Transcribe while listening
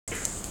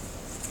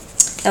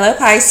Hello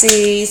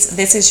Pisces,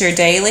 this is your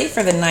daily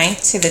for the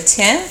 9th to the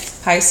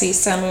 10th. Pisces,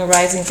 Sun, Moon,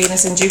 Rising,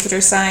 Venus, and Jupiter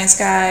signs,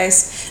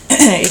 guys.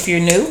 If you're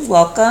new,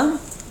 welcome.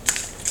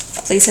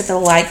 Please hit the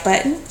like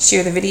button,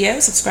 share the video,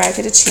 subscribe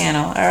to the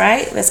channel. All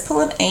right, let's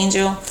pull an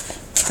angel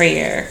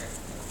prayer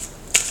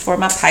for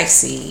my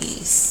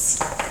Pisces.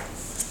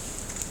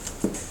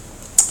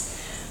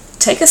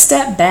 Take a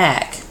step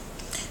back.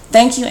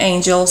 Thank you,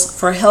 angels,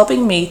 for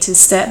helping me to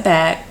step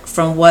back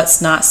from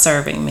what's not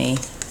serving me.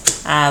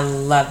 I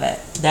love it.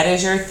 That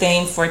is your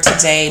theme for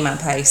today, my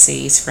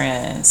Pisces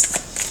friends.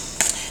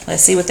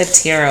 Let's see what the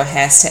tarot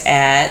has to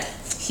add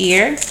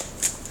here.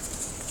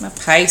 My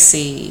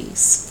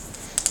Pisces.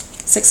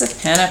 6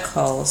 of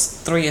Pentacles,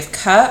 3 of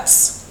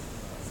Cups,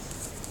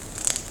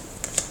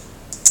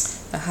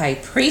 the High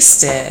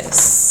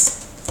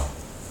Priestess.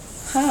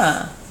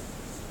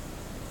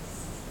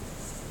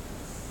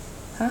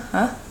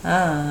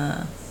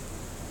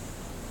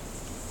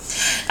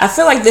 I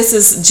feel like this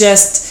is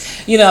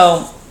just,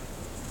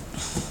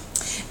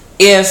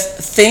 if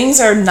things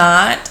are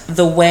not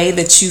the way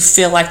that you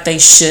feel like they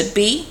should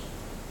be,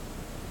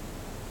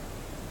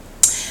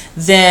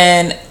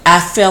 then I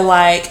feel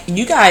like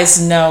you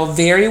guys know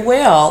very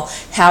well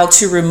how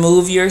to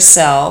remove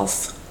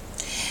yourself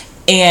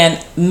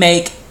and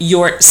make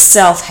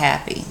yourself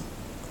happy.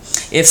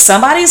 If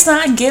somebody's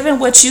not giving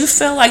what you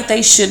feel like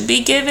they should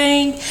be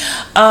giving,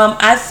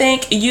 I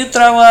think you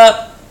throw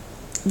up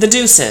the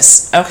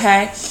deuces,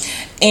 okay?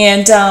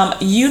 And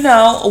you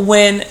know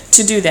when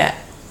to do that.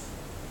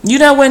 You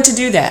know when to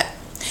do that.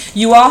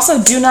 You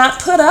also do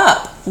not put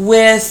up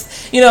with,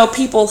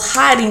 people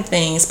hiding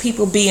things,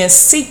 people being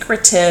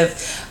secretive.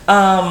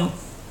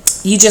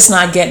 You just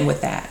not getting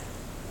with that.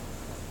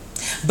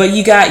 But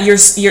you got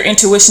your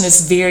intuition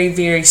is very,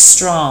 very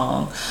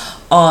strong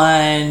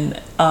on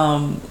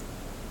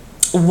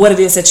what it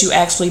is that you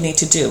actually need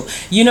to do.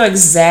 You know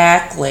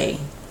exactly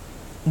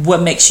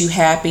what makes you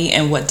happy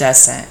and what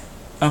doesn't.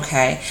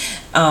 Okay.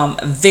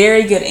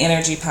 Very good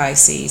energy,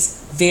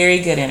 Pisces. Very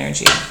good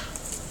energy.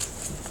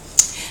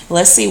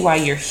 Let's see why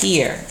you're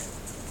here.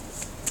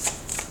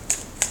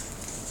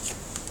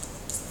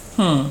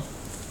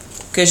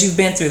 Because you've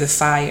been through the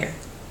fire.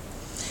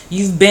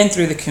 You've been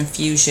through the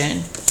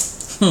confusion.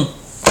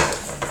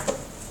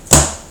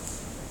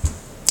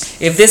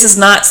 If this is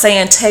not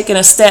saying taking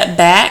a step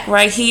back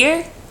right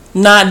here,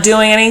 not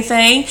doing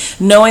anything,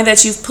 knowing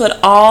that you've put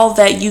all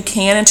that you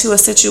can into a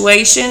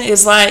situation,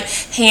 is like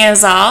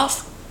hands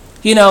off.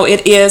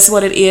 It is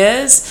what it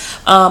is.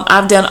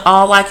 I've done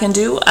all I can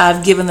do.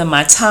 I've given them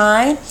my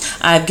time.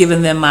 I've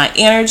given them my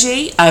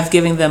energy. I've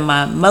given them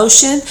my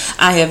emotion.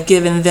 I have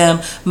given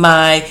them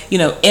my,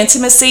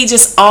 intimacy,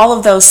 just all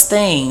of those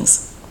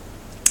things,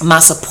 my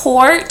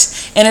support.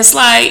 And it's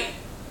like,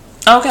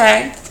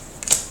 okay,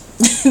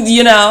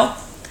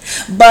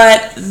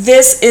 but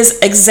this is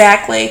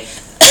exactly,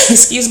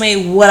 excuse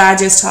me, what I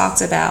just talked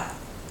about.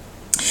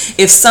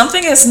 If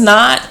something is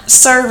not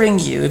serving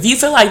you, if you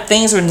feel like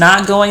things are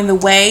not going the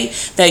way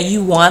that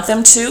you want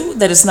them to,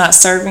 that it's not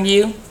serving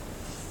you,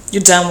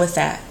 you're done with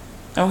that.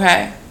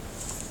 Okay?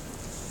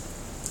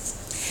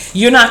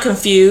 You're not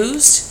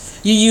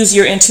confused. You use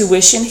your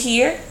intuition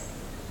here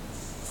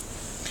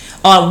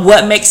on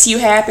what makes you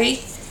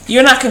happy.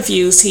 You're not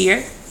confused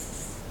here.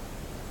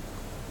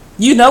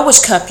 You know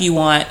which cup you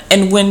want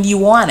and when you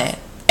want it,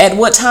 at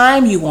what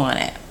time you want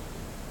it.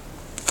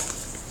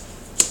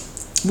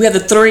 We have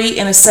the 3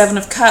 and a 7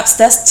 of Cups.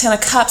 That's 10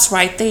 of Cups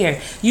right there.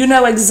 You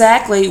know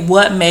exactly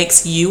what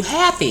makes you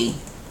happy.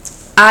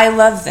 I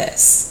love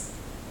this.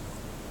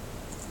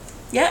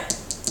 Yep.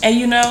 And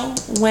you know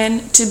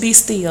when to be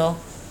still.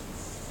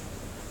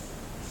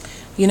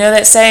 You know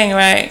that saying,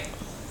 right?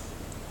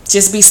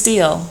 Just be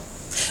still.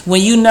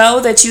 When you know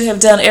that you have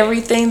done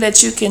everything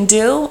that you can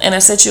do in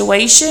a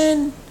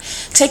situation,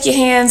 take your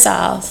hands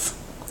off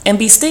and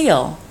be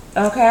still.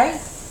 Okay?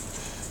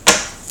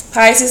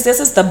 Pisces, this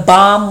is the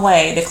bomb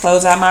way to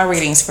close out my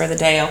readings for the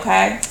day,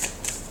 okay?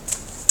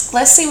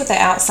 Let's see what the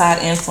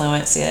outside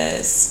influence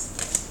is.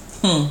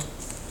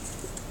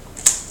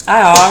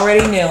 I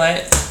already knew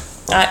it.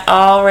 I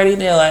already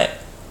knew it.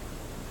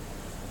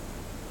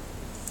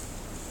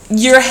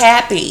 You're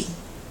happy.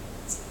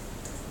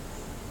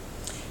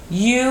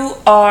 You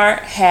are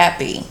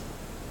happy.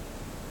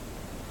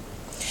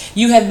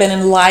 You have been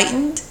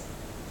enlightened.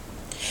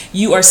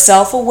 You are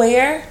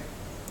self-aware.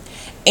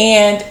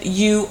 And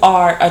you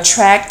are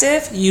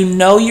attractive. You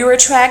know you're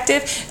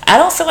attractive. I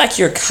don't feel like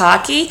you're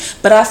cocky,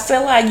 but I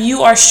feel like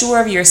you are sure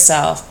of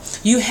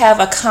yourself. You have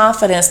a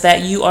confidence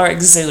that you are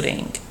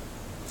exuding.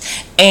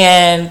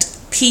 And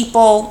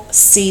people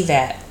see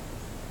that.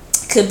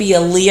 Could be a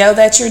Leo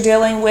that you're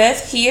dealing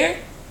with here,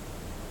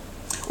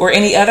 or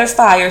any other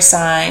fire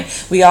sign.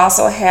 We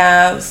also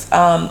have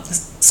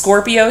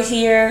Scorpio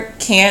here,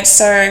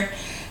 Cancer,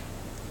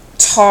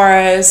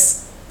 Taurus,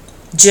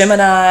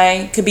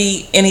 Gemini, could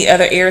be any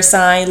other air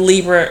sign,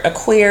 Libra,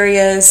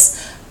 Aquarius.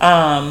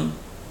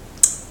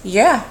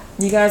 Yeah,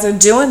 you guys are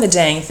doing the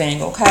dang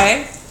thing,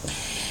 okay?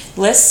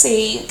 Let's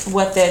see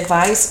what the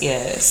advice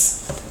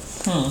is.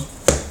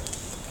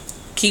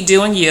 Keep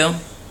doing you.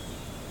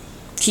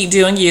 Keep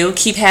doing you.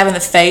 Keep having the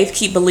faith.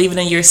 Keep believing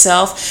in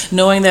yourself,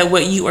 knowing that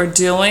what you are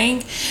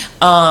doing,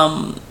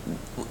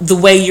 the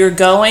way you're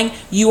going,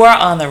 you are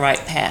on the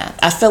right path.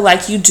 I feel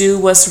like you do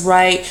what's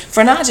right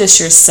for not just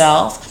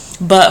yourself,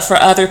 but for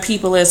other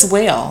people as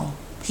well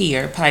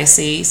here,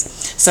 Pisces.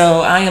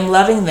 So I am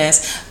loving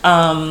this.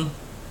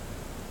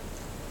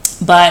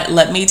 But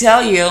let me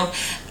tell you,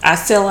 I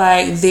feel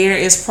like there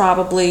is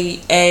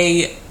probably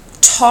a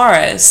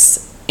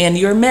Taurus in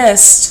your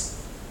midst.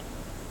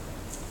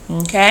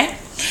 Okay?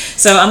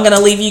 So I'm going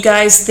to leave you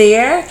guys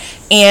there.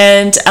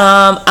 And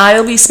I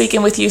will be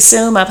speaking with you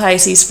soon, my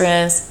Pisces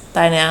friends.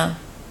 Bye now.